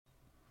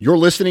You're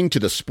listening to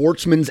the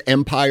Sportsman's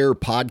Empire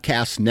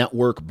Podcast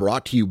Network,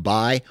 brought to you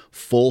by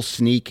Full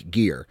Sneak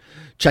Gear.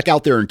 Check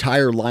out their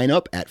entire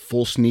lineup at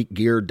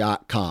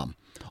fullsneakgear.com.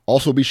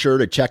 Also be sure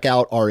to check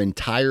out our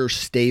entire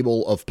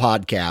stable of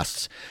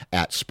podcasts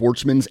at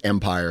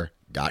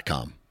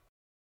sportsmansempire.com.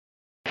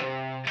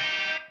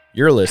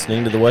 You're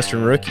listening to The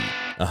Western Rookie,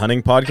 a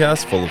hunting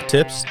podcast full of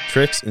tips,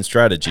 tricks, and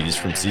strategies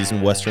from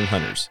seasoned Western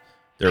hunters.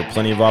 There are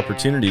plenty of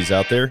opportunities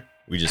out there.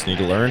 We just need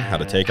to learn how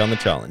to take on the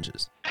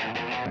challenges.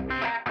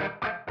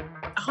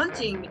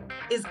 Hunting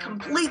is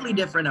completely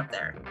different up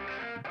there.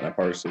 I've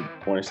harvested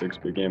 26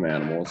 big game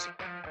animals.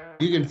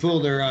 You can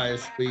fool their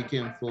eyes, but you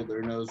can't fool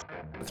their nose.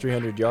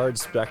 300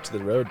 yards back to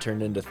the road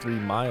turned into 3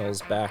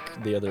 miles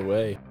back the other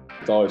way.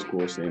 It's always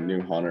cool seeing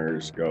new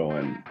hunters go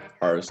and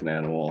harvest an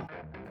animal.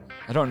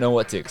 I don't know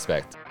what to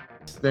expect.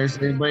 If there's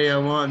anybody I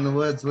want in the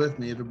woods with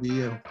me, it'll be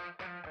you.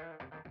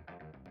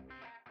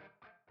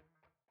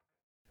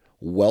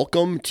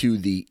 Welcome to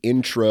the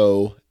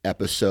intro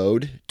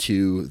episode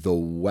to the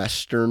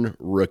Western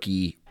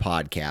Rookie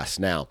Podcast.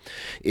 Now,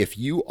 if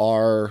you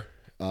are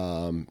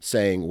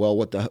saying, well,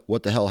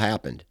 what the hell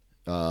happened?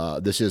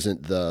 This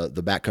isn't the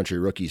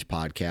Backcountry Rookies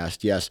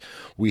podcast. Yes,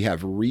 we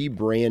have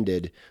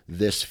rebranded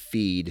this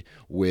feed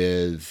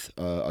with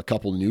a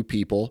couple new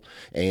people,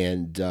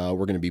 and we're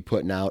going to be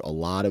putting out a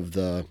lot of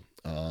the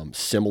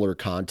similar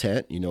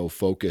content,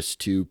 focused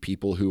to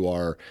people who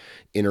are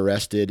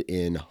interested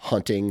in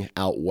hunting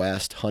out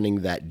west, hunting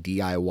that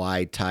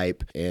DIY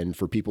type, and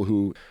for people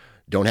who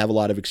don't have a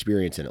lot of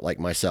experience in it, like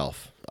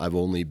myself. I've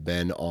only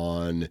been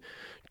on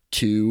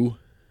 2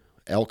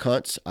 elk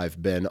hunts.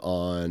 I've been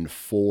on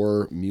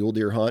 4 mule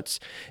deer hunts,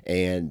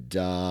 and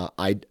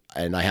I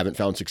haven't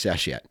found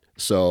success yet.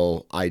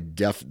 So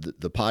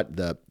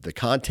the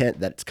content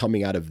that's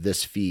coming out of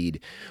this feed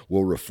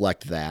will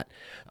reflect that.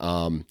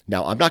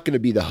 Now, I'm not going to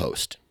be the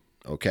host.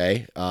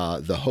 Okay.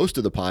 The host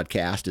of the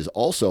podcast is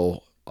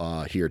also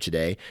here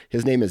today.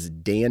 His name is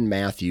Dan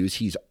Mathews.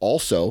 He's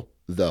also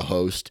the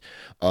host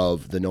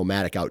of the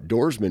Nomadic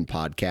Outdoorsman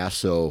podcast.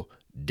 So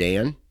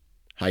Dan,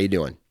 how you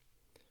doing?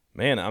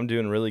 Man, I'm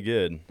doing really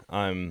good.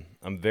 I'm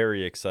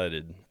very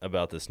excited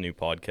about this new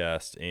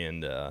podcast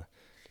and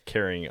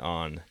carrying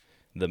on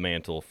the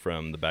mantle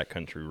from the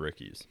Backcountry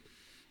Rookies.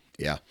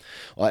 Yeah.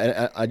 Well,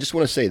 and I just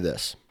want to say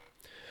this.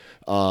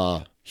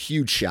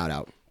 Huge shout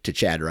out to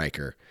Chad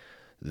Riker.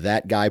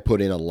 That guy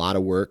put in a lot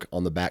of work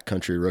on the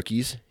Backcountry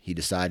Rookies. He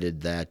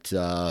decided that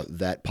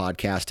that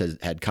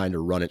podcast had kind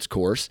of run its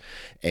course.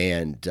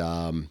 And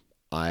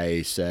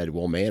I said,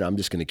 well, man, I'm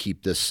just going to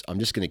keep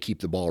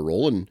the ball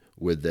rolling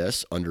with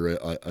this under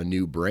a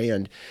new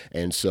brand.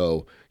 And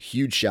so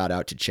huge shout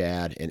out to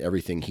Chad and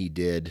everything he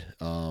did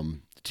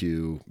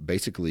to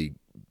basically,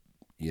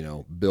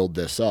 build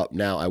this up.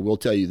 Now, I will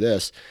tell you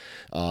this,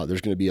 there's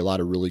going to be a lot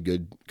of really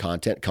good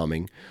content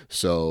coming,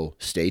 so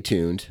stay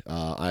tuned.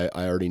 I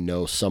already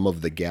know some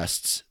of the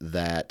guests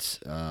that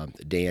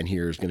Dan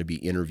here is going to be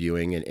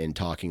interviewing and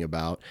talking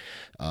about.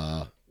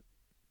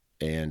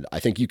 And I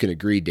think you can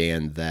agree,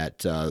 Dan, that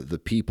the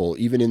people,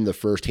 even in the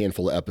first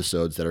handful of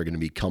episodes that are going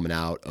to be coming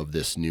out of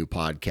this new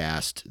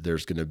podcast,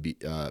 there's going to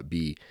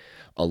be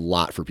a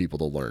lot for people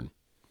to learn.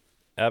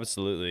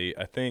 Absolutely.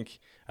 I think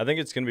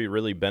it's going to be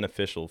really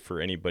beneficial for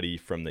anybody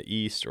from the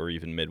East or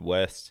even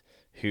Midwest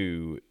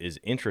who is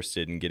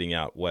interested in getting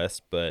out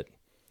west, but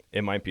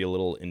it might be a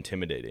little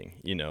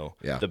intimidating.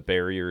 Yeah. The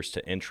barriers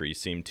to entry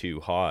seem too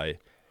high.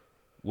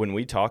 When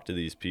we talk to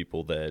these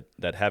people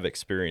that have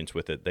experience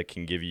with it, that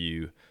can give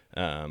you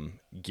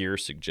gear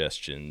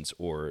suggestions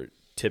or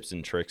tips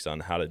and tricks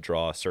on how to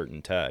draw a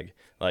certain tag,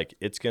 like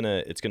it's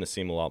gonna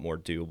seem a lot more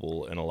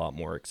doable and a lot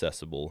more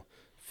accessible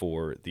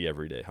for the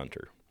everyday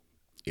hunter.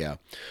 Yeah.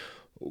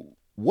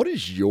 What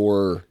is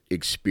your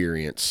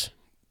experience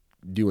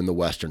doing the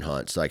Western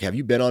hunts? Like, have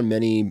you been on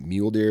many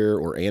mule deer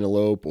or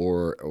antelope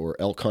or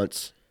elk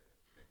hunts?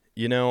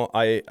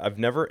 I've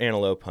never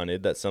antelope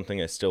hunted. That's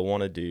something I still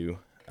want to do.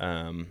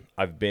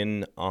 I've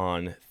been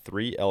on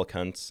 3 elk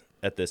hunts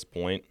at this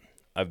point.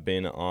 I've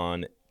been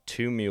on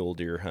 2 mule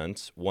deer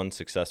hunts, 1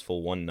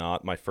 successful, 1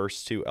 not. My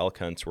first 2 elk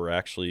hunts were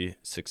actually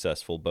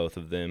successful, both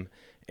of them.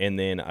 And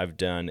then I've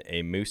done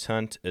a moose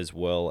hunt as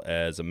well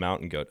as a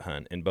mountain goat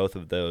hunt. And both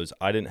of those,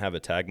 I didn't have a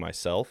tag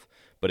myself,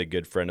 but a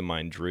good friend of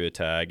mine drew a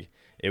tag.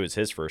 It was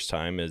his first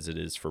time, as it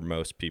is for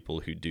most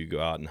people who do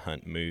go out and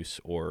hunt moose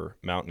or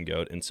mountain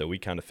goat. And so we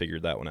kind of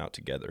figured that one out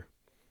together.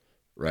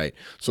 Right.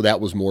 So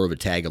that was more of a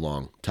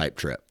tag-along type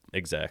trip.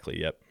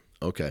 Exactly, yep.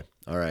 Okay.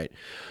 All right.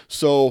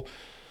 So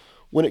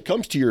when it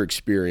comes to your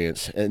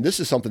experience, and this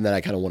is something that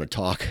I kind of want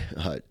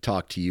to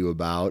talk to you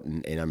about,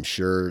 and I'm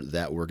sure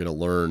that we're going to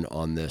learn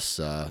on this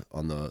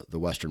on the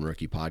Western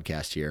Rookie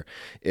podcast here,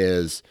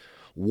 is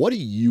what do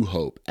you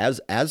hope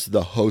as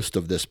the host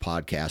of this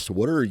podcast?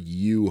 What are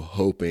you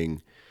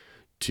hoping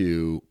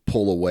to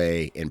pull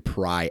away and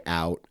pry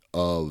out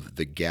of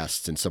the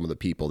guests and some of the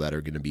people that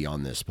are going to be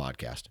on this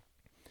podcast?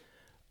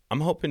 I'm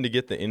hoping to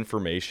get the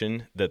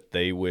information that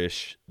they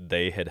wish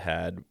they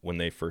had when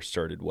they first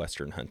started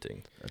Western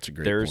hunting. That's a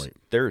great point.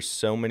 There's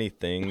so many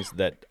things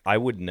that I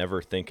would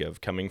never think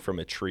of coming from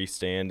a tree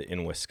stand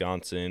in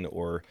Wisconsin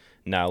or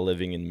now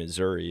living in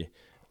Missouri.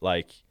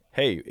 Like,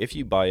 hey, if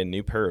you buy a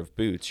new pair of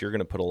boots, you're going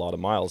to put a lot of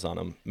miles on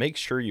them. Make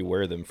sure you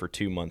wear them for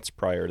 2 months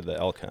prior to the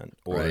elk hunt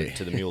or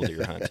to the mule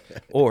deer hunt,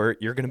 or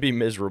you're going to be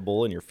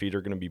miserable and your feet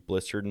are going to be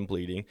blistered and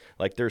bleeding.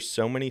 Like, there's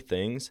so many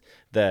things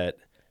that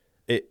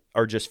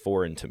are just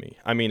foreign to me.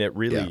 I mean, it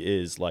really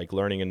is like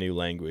learning a new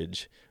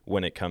language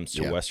when it comes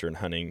to Western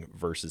hunting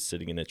versus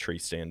sitting in a tree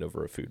stand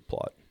over a food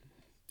plot.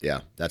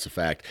 Yeah, that's a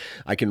fact.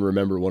 I can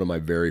remember one of my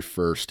very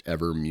first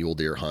ever mule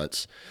deer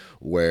hunts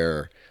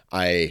where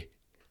I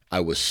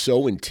was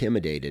so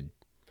intimidated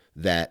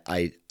that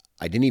I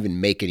didn't even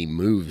make any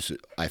moves,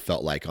 I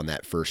felt like, on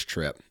that first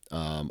trip.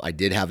 I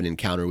did have an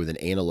encounter with an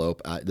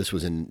antelope. This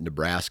was in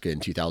Nebraska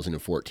in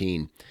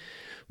 2014.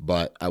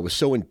 But I was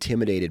so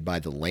intimidated by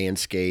the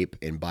landscape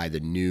and by the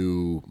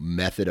new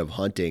method of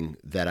hunting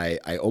that I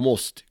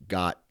almost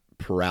got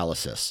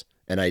paralysis.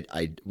 And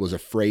I was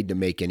afraid to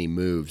make any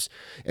moves.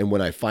 And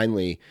when I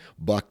finally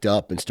bucked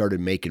up and started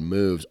making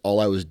moves, all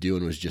I was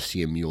doing was just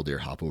seeing mule deer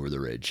hop over the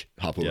ridge,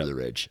 hop over the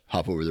ridge,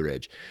 hop over the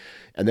ridge.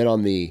 And then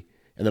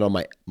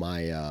on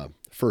my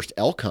first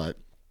elk hunt,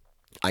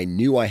 I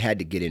knew I had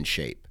to get in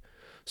shape.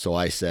 So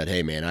I said,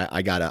 hey man,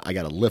 I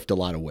gotta lift a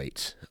lot of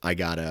weights. I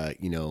gotta,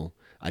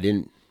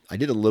 I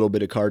did a little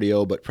bit of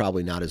cardio, but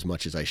probably not as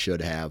much as I should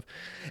have.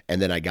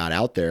 And then I got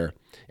out there,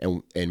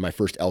 and my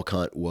first elk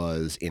hunt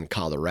was in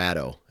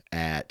Colorado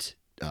at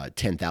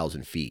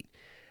 10,000 feet.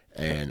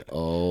 And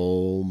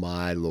oh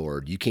my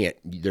Lord,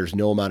 there's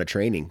no amount of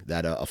training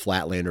that a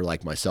flatlander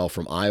like myself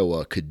from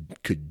Iowa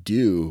could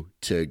do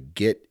to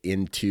get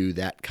into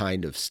that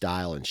kind of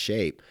style and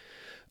shape.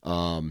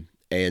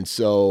 And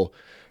so,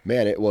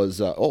 man, it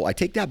was, I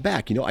take that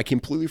back. I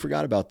completely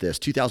forgot about this.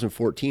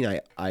 2014,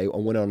 I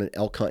went on an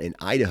elk hunt in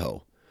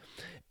Idaho,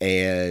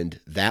 and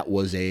that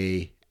was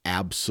a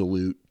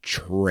absolute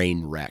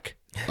train wreck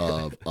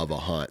of a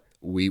hunt.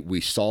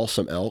 We saw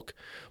some elk,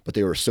 but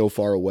they were so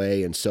far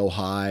away and so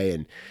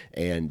high,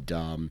 and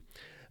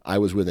I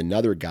was with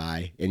another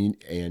guy,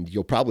 and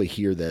you'll probably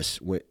hear this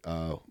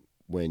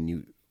when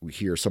you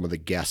hear some of the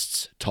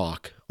guests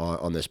talk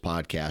on this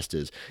podcast,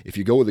 is if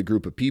you go with a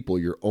group of people,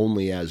 you're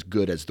only as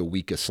good as the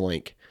weakest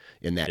link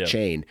in that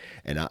chain.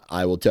 And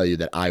I will tell you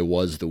that I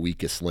was the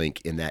weakest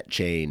link in that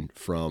chain.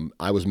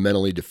 I was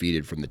mentally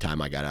defeated from the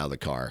time I got out of the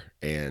car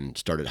and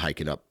started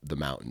hiking up the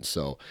mountain.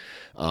 So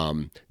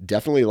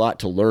definitely a lot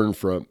to learn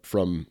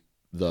from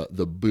the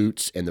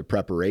boots and the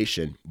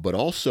preparation, but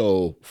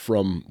also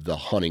from the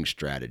hunting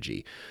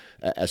strategy.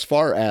 As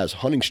far as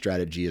hunting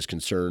strategy is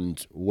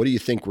concerned, what do you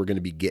think we're going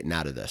to be getting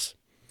out of this?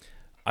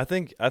 I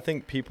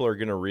think people are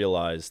going to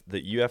realize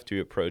that you have to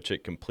approach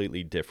it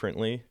completely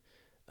differently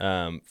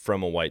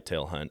from a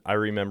whitetail hunt. I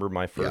remember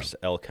my first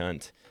elk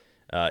hunt.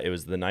 It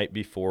was the night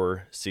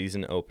before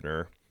season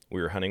opener. We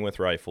were hunting with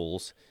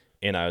rifles,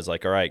 and I was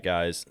like, all right,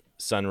 guys,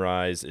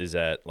 sunrise is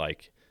at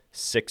like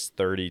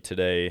 6:30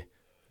 today.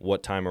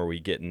 What time are we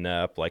getting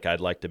up? Like,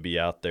 I'd like to be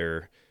out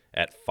there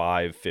at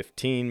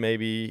 5:15,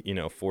 maybe,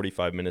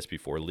 45 minutes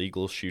before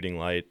legal shooting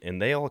light. And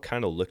they all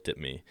kind of looked at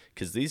me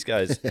because these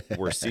guys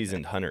were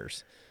seasoned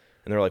hunters.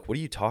 And they're like, what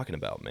are you talking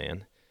about,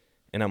 man?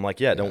 And I'm like,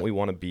 don't we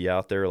want to be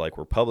out there? Like,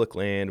 we're public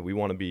land. We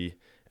want to be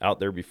out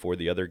there before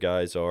the other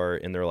guys are.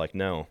 And they're like,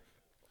 no,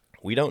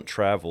 we don't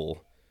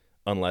travel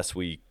unless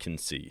we can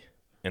see.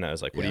 And I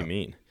was like, what do you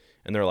mean?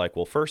 And they're like,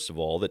 well, first of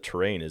all, the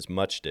terrain is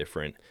much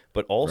different,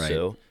 but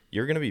also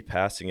you're going to be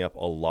passing up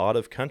a lot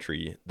of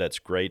country that's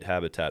great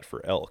habitat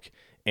for elk.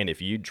 And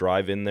if you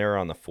drive in there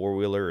on the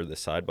four-wheeler or the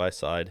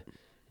side-by-side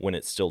when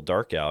it's still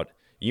dark out,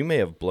 you may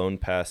have blown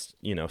past,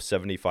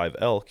 75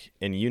 elk,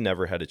 and you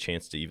never had a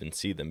chance to even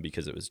see them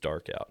because it was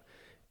dark out.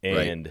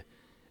 And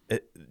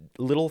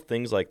little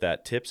things like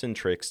that, tips and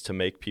tricks to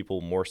make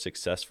people more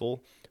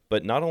successful,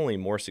 but not only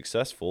more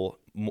successful,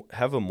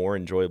 have a more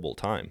enjoyable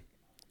time.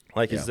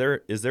 Like, is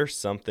there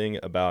something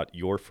about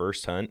your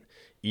first hunt,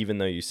 even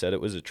though you said it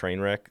was a train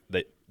wreck,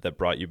 that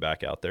brought you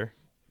back out there?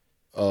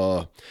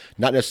 Not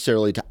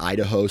necessarily to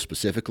Idaho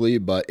specifically,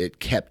 but it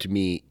kept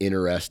me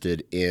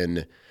interested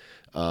in,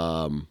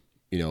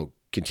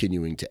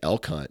 continuing to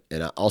elk hunt.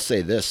 And I'll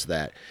say this,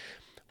 that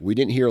we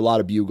didn't hear a lot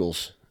of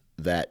bugles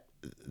that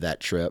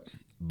trip,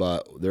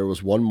 but there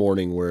was one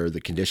morning where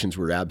the conditions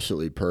were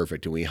absolutely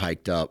perfect, and we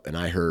hiked up, and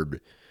I heard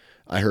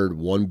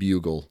one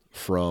bugle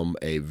from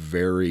a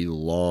very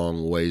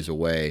long ways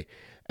away,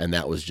 and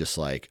that was just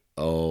like,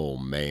 oh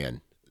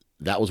man,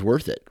 that was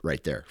worth it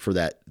right there for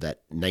that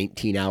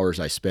 19 hours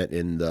I spent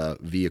in the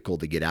vehicle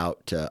to get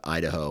out to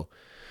Idaho.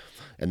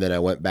 And then I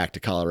went back to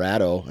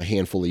Colorado a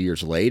handful of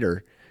years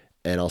later,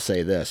 and I'll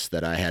say this,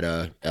 that I had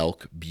a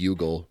elk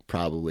bugle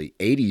probably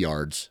 80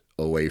 yards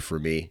away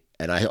from me,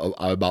 and I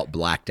about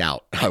blacked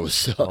out. I was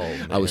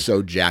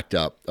so jacked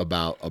up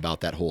about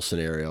that whole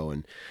scenario,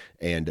 and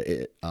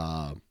it,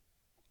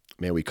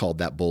 man, we called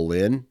that bull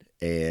in,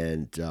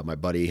 and my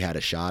buddy had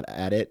a shot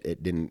at it.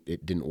 It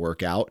didn't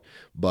work out,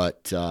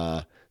 but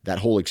that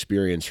whole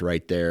experience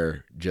right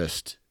there,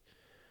 just,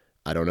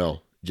 I don't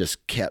know,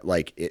 just kept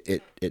like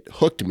it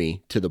hooked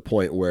me to the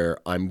point where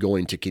I'm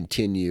going to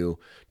continue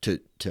to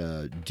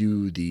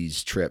do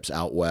these trips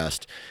out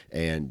west,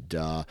 and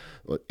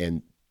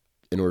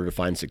in order to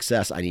find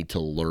success, I need to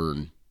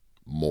learn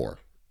more.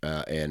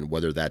 And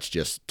whether that's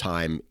just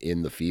time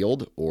in the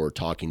field or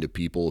talking to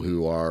people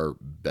who are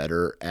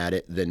better at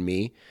it than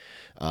me,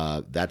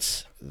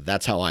 that's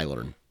how I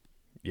learn.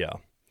 Yeah.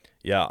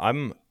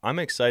 I'm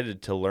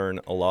excited to learn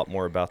a lot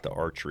more about the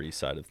archery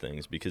side of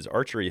things, because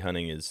archery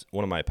hunting is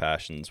one of my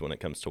passions when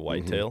it comes to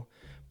whitetail,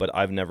 but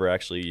I've never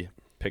actually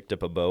picked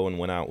up a bow and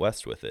went out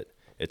west with it.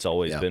 It's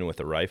always been with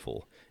a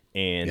rifle.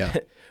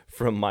 And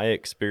from my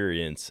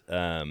experience,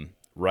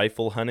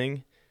 rifle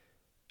hunting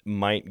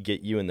might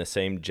get you in the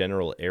same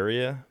general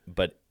area,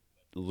 but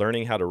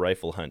learning how to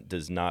rifle hunt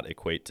does not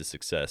equate to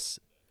success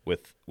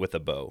with a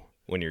bow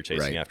when you're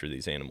chasing after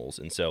these animals.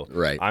 And so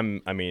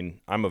I'm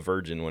a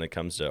virgin when it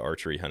comes to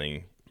archery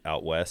hunting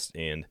out west,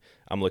 and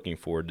I'm looking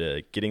forward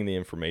to getting the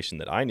information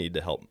that I need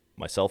to help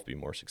myself be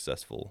more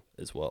successful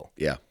as well.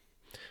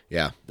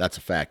 Yeah, that's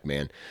a fact,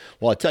 man.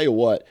 Well, I tell you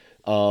what,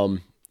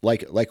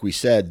 like we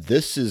said,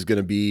 this is going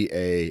to be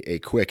a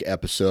quick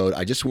episode.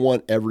 I just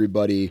want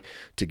everybody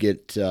to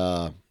get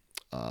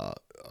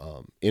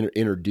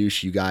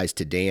introduce you guys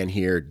to Dan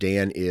here.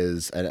 Dan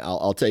is, and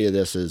I'll tell you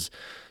this as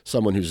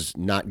someone who's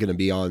not going to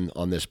be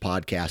on this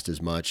podcast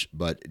as much,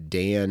 but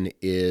Dan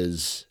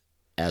is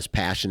as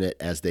passionate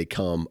as they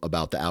come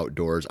about the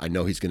outdoors. I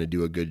know he's going to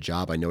do a good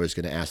job. I know he's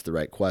going to ask the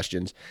right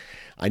questions.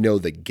 I know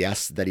the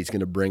guests that he's going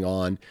to bring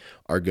on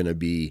are going to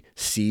be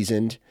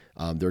seasoned.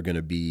 They're going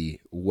to be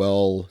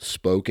well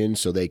spoken,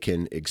 so they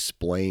can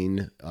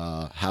explain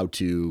how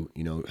to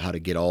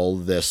get all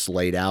this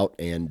laid out,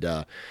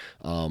 and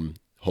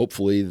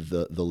hopefully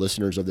the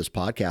listeners of this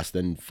podcast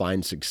then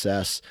find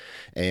success.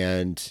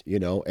 And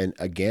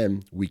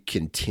again, we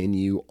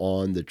continue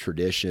on the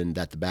tradition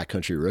that the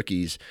Backcountry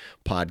Rookies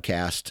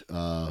podcast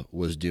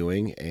was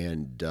doing,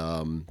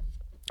 and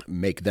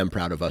make them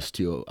proud of us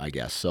too, I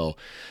guess. So,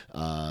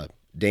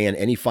 Dan,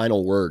 any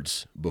final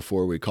words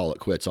before we call it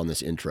quits on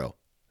this intro?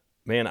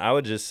 Man, I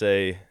would just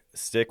say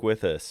stick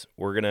with us.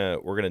 We're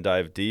gonna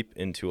dive deep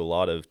into a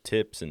lot of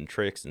tips and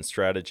tricks and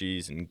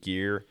strategies and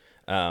gear,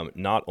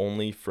 not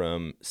only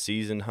from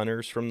seasoned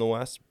hunters from the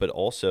West, but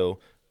also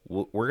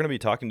we're going to be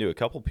talking to a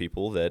couple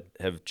people that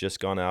have just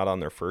gone out on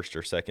their first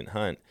or second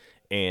hunt,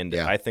 and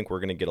I think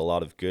we're going to get a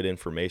lot of good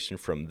information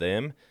from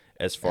them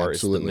as far as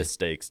the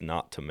mistakes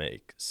not to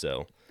make.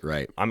 So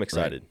I'm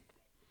excited.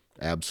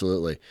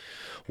 Absolutely.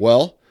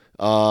 Well,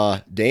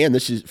 Dan,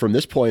 this is from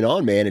this point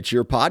on, man, it's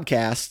your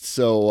podcast.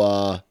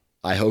 So,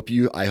 I hope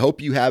you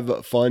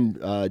have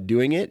fun,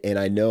 doing it. And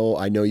I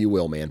know you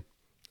will, man.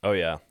 Oh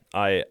yeah.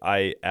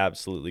 I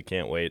absolutely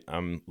can't wait.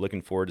 I'm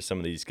looking forward to some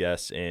of these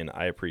guests, and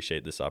I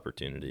appreciate this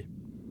opportunity.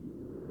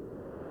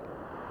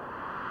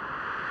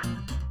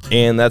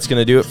 And that's going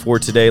to do it for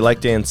today. Like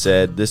Dan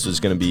said, this was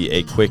going to be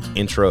a quick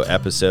intro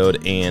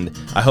episode, and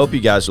I hope you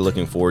guys are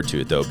looking forward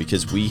to it, though,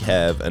 because we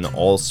have an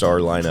all-star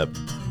lineup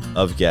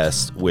of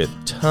guests with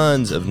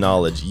tons of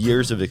knowledge,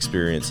 years of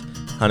experience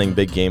hunting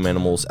big game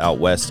animals out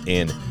west,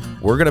 and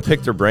we're going to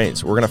pick their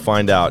brains. We're going to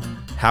find out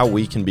how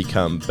we can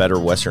become better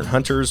Western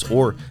hunters,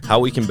 or how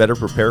we can better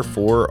prepare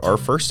for our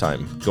first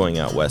time going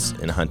out west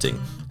and hunting.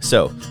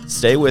 So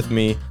stay with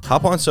me.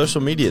 Hop on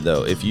social media,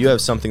 though. If you have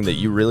something that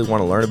you really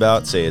want to learn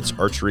about, say it's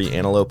archery,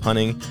 antelope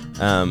hunting,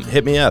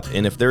 hit me up.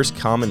 And if there's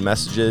common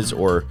messages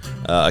or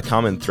a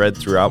common thread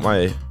throughout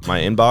my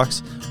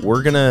inbox,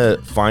 we're going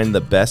to find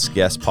the best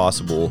guest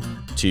possible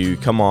to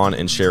come on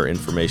and share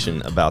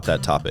information about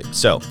that topic.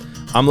 So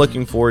I'm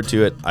looking forward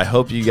to it. I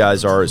hope you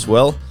guys are as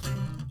well.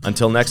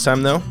 Until next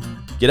time, though,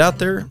 get out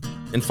there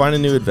and find a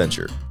new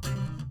adventure.